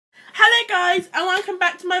Hey guys, and welcome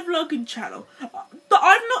back to my vlogging channel.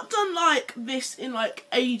 I've not done like this in like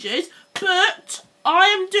ages, but I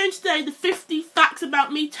am doing today the 50 facts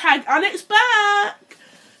about me tag, and it's back!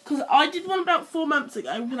 Because I did one about 4 months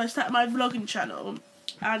ago when I started my vlogging channel,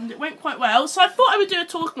 and it went quite well, so I thought I would do a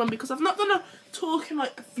talking one because I've not done a talking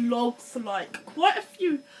like vlog for like quite a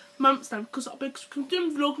few months now, because I've been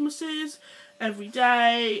doing vlogmases every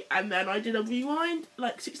day, and then I did a rewind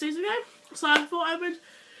like 6 days ago, so I thought I would.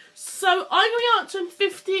 So I'm going to be answering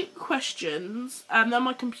 50 questions on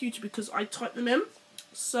my computer because I typed them in.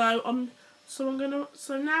 So now I'm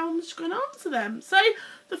just going to answer them. So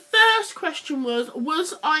the first question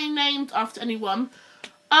was I named after anyone?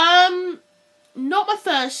 Not my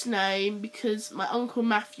first name because my uncle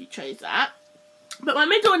Matthew chose that, but my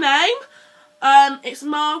middle name, it's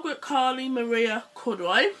Margaret Carly Maria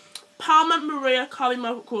Corduroy. Palmer Maria Carly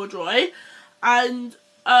Margaret Corduroy, and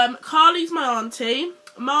Carly's my auntie.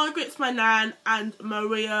 Margaret's my nan, and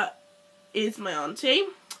Maria is my auntie.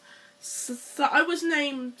 So I was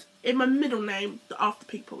named in my middle name after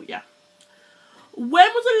people, yeah. When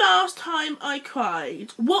was the last time I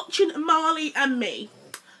cried? Watching Marley and Me.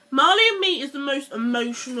 Marley and Me is the most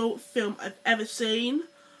emotional film I've ever seen,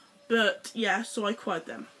 but yeah, so I cried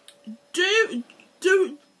then. Do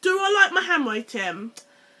I like my handwriting?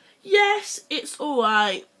 Yes, it's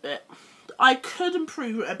alright, but I could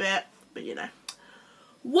improve it a bit, but you know.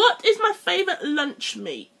 What is my favourite lunch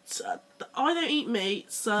meat? I don't eat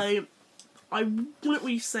meat, so I don't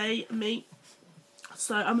really say meat.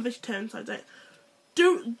 So I'm a vegetarian, so I don't.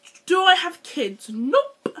 Do I have kids?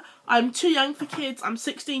 Nope. I'm too young for kids. I'm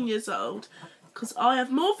 16 years old. Because I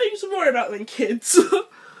have more things to worry about than kids. If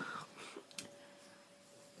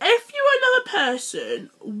you were another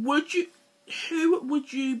person, who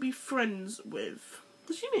would you be friends with?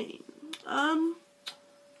 What do you mean?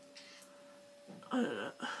 I don't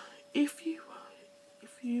know. If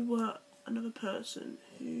you were another person,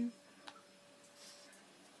 who?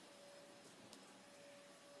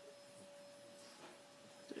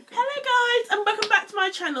 Hello guys, and welcome back to my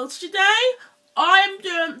channel. So today I am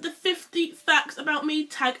doing the 50 facts about me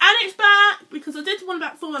tag, and it's back because I did one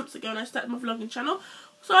about 4 months ago and I started my vlogging channel.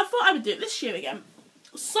 So I thought I would do it this year again.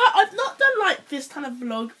 So I've not done like this kind of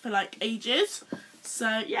vlog for like ages.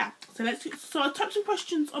 So yeah, so I typed some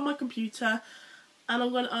questions on my computer, and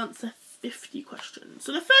I'm going to answer 50 questions.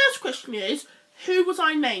 So the first question is, who was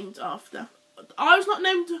I named after? I was not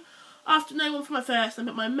named after no one for my first name,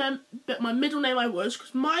 but my middle name I was,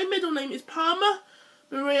 because my middle name is Palmer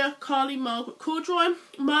Maria Carly Margaret Corduroy.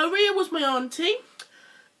 Maria was my auntie.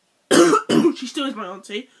 She still is my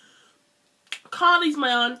auntie. Carly's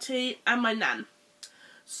my auntie, and my nan.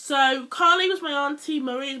 So Carly was my auntie,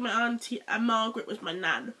 Maria was my auntie, and Margaret was my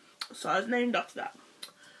nan. So I was named after that.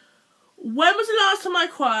 When was the last time I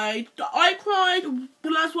cried? I cried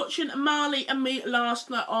when I was watching Marley and Me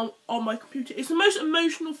last night on my computer. It's the most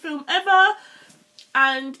emotional film ever,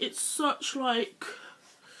 and it's such like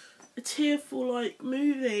a tearful like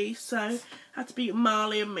movie. So it had to be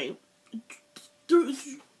Marley and Me. Do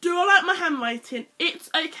I like my handwriting? It's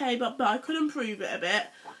okay, but I could improve it a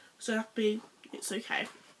bit. So it's okay.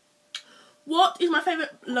 What is my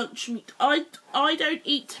favourite lunch meat? I don't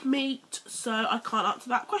eat meat, so I can't answer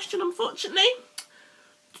that question, unfortunately.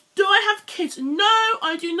 Do I have kids? No,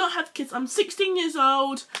 I do not have kids. I'm 16 years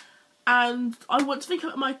old, and I want to think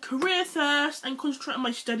about my career first and concentrate on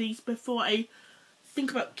my studies before I think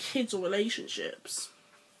about kids or relationships.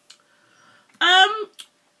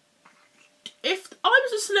 If I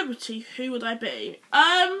was a celebrity, who would I be?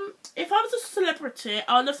 If I was a celebrity,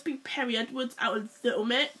 I'd love to be Perry Edwards out of Little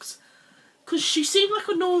Mix. Because she seemed like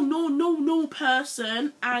a normal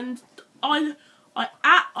person, and I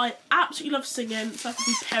absolutely love singing, so I could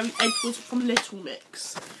be Perry Edwards from Little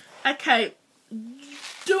Mix. Okay,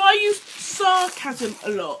 do I use sarcasm a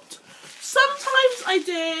lot? Sometimes I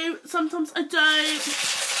do, sometimes I don't.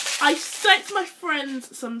 I say it to my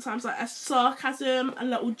friends sometimes, like a sarcasm, a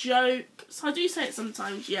little joke, so I do say it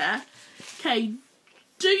sometimes, yeah. Okay,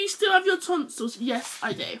 do you still have your tonsils? Yes,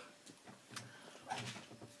 I do.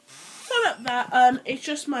 About that, it's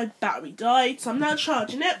just my battery died, so I'm now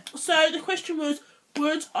charging it. So the question was,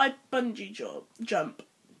 would I bungee jump?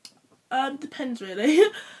 Depends really,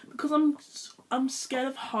 because I'm scared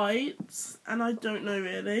of heights, and I don't know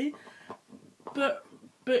really. But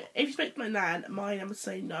if you speak to my nan, I would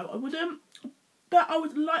say no, I wouldn't. But I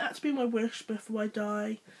would like that to be my wish before I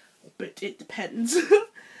die. But it depends.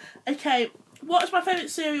 Okay, what is my favourite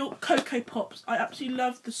cereal? Cocoa Pops. I absolutely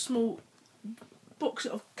love the small box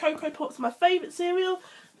of Cocoa Pops. My favourite cereal.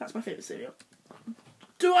 That's my favourite cereal.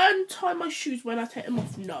 Do I untie my shoes when I take them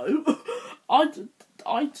off? No.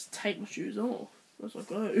 I just take my shoes off as I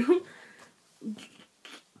go.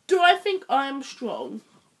 Do I think I am strong?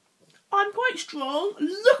 I'm quite strong.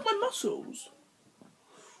 Look at my muscles.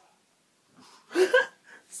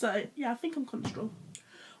 So, yeah, I think I'm kind of strong.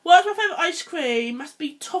 What's my favourite ice cream? Must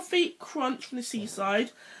be Toffee Crunch from the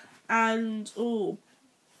Seaside. And, oh,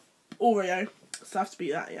 Oreo. So I have to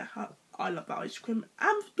be that, yeah. I love that ice cream.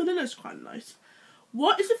 And vanilla quite nice.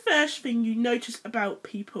 What is the first thing you notice about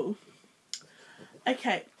people?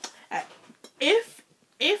 Okay, if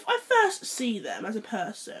I first see them as a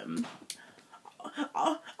person,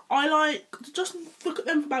 I like to just look at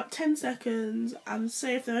them for about 10 seconds and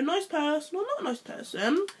say if they're a nice person or not a nice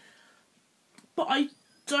person. But I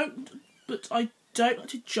don't like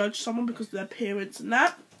to judge someone because of their appearance and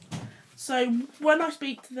that. So when I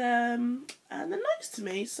speak to them and they're nice to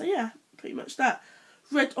me, so yeah, pretty much that.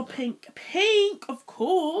 Red or pink? Pink, of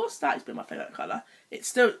course. That has been my favourite colour. It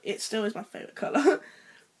still is my favourite colour.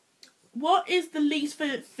 What is the least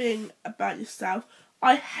favourite thing about yourself?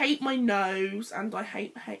 I hate my nose and I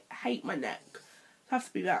hate my neck. Have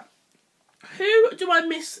to be that. Who do I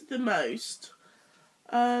miss the most?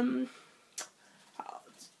 I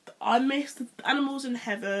miss the animals in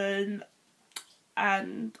heaven,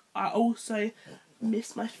 and I also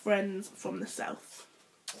miss my friends from the south.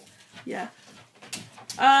 Yeah.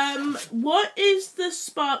 What is the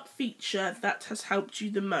spark feature that has helped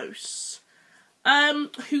you the most?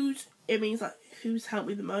 Who's helped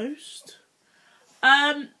me the most?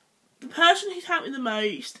 The person who's helped me the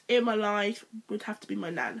most in my life would have to be my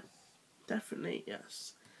nan. Definitely,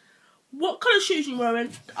 yes. What colour shoes are you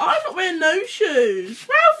wearing? I'm not wearing no shoes.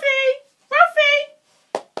 Ralphie!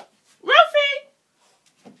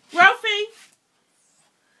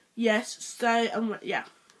 Yes, so, yeah.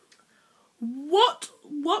 What's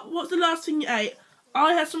the last thing you ate?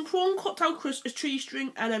 I had some prawn cocktail crisp, a tree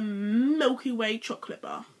string, and a Milky Way chocolate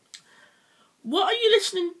bar. What are you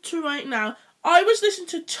listening to right now? I was listening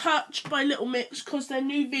to Touch by Little Mix because their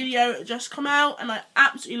new video had just come out and I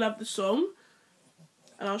absolutely love the song.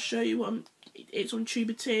 And I'll show you what it's on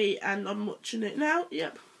Tuba T and I'm watching it now.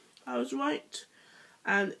 Yep, I was right.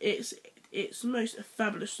 And it's the most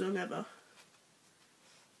fabulous song ever.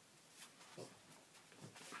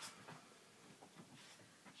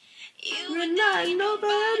 You're not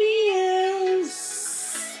nobody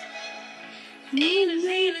else. You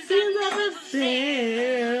never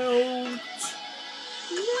felt.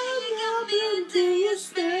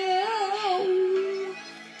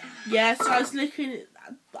 Yes, I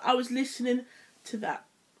was listening to that.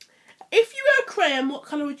 If you were a crayon, what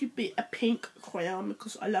colour would you be? A pink crayon,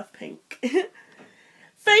 because I love pink.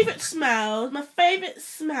 Favourite smells? My favourite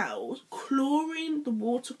smells, chlorine, the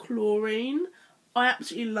water chlorine. I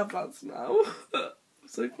absolutely love that smell.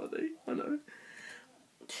 So funny, I know.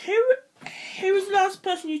 Who was the last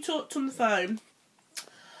person you talked to on the phone?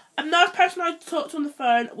 The last person I talked to on the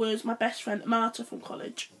phone was my best friend Marta from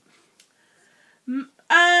college.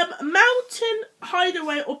 Mountain,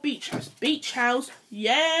 hideaway or beach house? Beach house,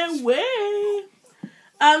 yeah way.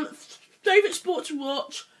 Favourite sport to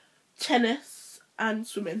watch? Tennis and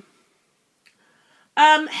swimming.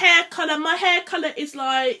 Hair colour, my hair colour is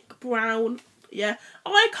like brown. Yeah,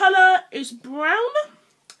 eye colour is brown.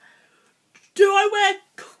 Do I wear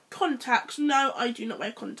contacts? No, I do not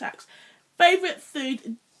wear contacts. Favourite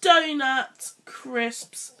food? Donuts,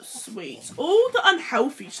 crisps, sweets. All the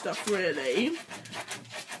unhealthy stuff, really.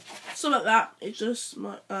 So like that. It's just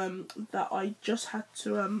my that I just had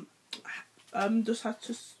to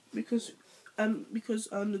because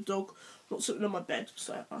the dog not sitting on my bed.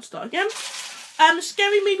 So I'll start again.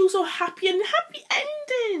 Scary movies or happy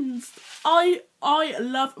endings. I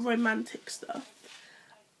love romantic stuff.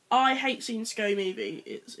 I hate seeing scary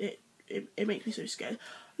movie. It makes me so scared.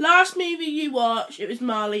 Last movie you watched, it was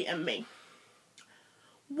Marley and Me.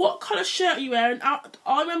 What colour shirt are you wearing? I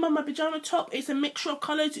remember my pyjama top. It's a mixture of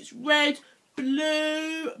colours. It's red,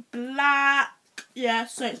 blue, black. Yeah,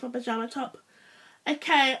 so it's my pyjama top.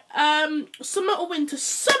 Okay, summer or winter?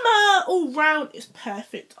 Summer all round is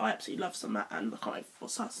perfect. I absolutely love summer and I can't wait for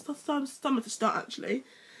summer to start actually.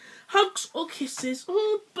 Hugs or kisses?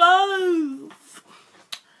 Oh, both.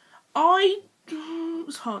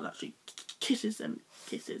 It's hard actually. Kisses.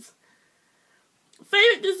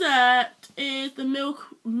 Favourite dessert is the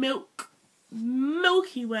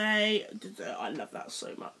Milky Way dessert. I love that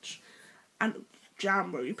so much. And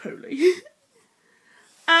jam roly-poly.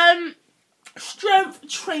 Strength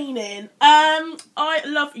training. I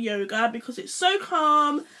love yoga because it's so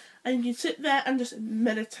calm and you can sit there and just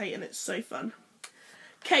meditate and it's so fun.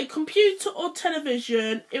 Okay, computer or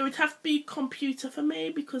television? It would have to be computer for me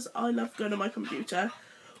because I love going on my computer.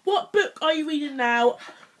 What book are you reading now?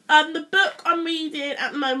 The book I'm reading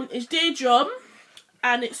at the moment is Dear John,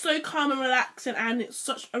 and it's so calm and relaxing, and it's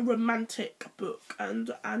such a romantic book,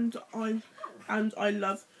 and I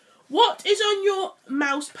love. What is on your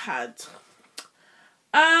mouse pad?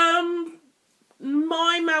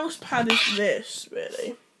 My mouse pad is this,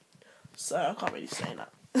 really. So I can't really say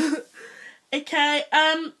that. Okay.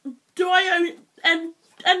 Do I own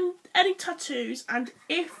any tattoos? And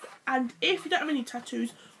if you don't have any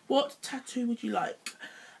tattoos, what tattoo would you like?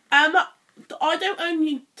 I don't own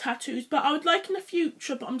any tattoos, but I would like in the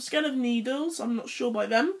future. But I'm scared of needles. I'm not sure by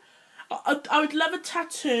them. I would love a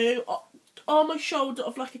tattoo on my shoulder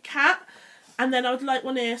of like a cat, and then I would like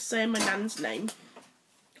one here saying my nan's name.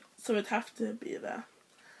 So it'd have to be there.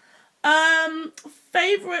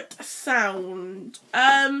 Favourite sound.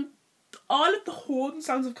 I love the horn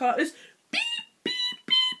sounds of cars. Beep beep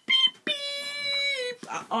beep beep beep.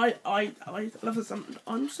 I love the sound.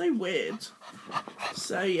 I'm so weird.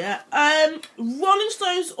 So yeah. Rolling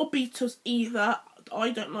Stones or Beatles, either.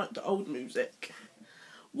 I don't like the old music.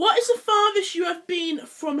 What is the farthest you have been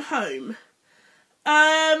from home?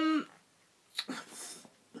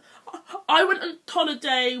 I went on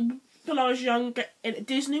holiday when I was younger in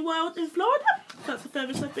Disney World in Florida. That's the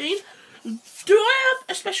furthest I've been. Do I have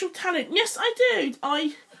a special talent? Yes, I do.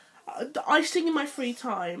 I sing in my free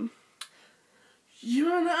time.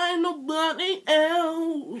 You and I, nobody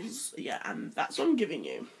else. Yeah, and that's what I'm giving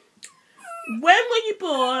you. When were you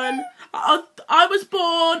born? I was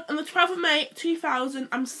born on the 12th of May 2000.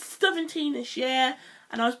 I'm 17 this year,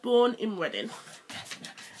 and I was born in Reading.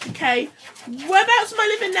 Okay, whereabouts am I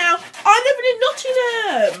living now? I live in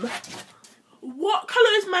Nottingham. What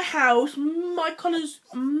colour is my house?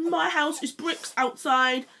 My house is bricks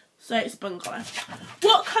outside, so it's bun colour.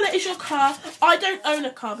 What colour is your car? I don't own a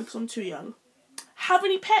car because I'm too young. Have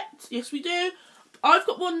any pets? Yes, we do. I've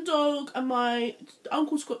got one dog, and my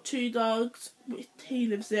uncle's got 2 dogs. He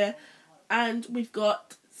lives there, and we've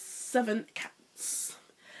got 7 cats.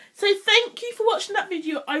 So thank you for watching that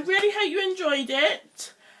video. I really hope you enjoyed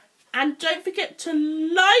it. And don't forget to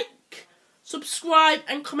like, subscribe,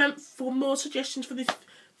 and comment for more suggestions for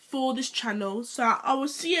this channel. So I will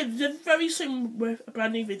see you very soon with a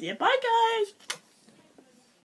brand new video. Bye, guys.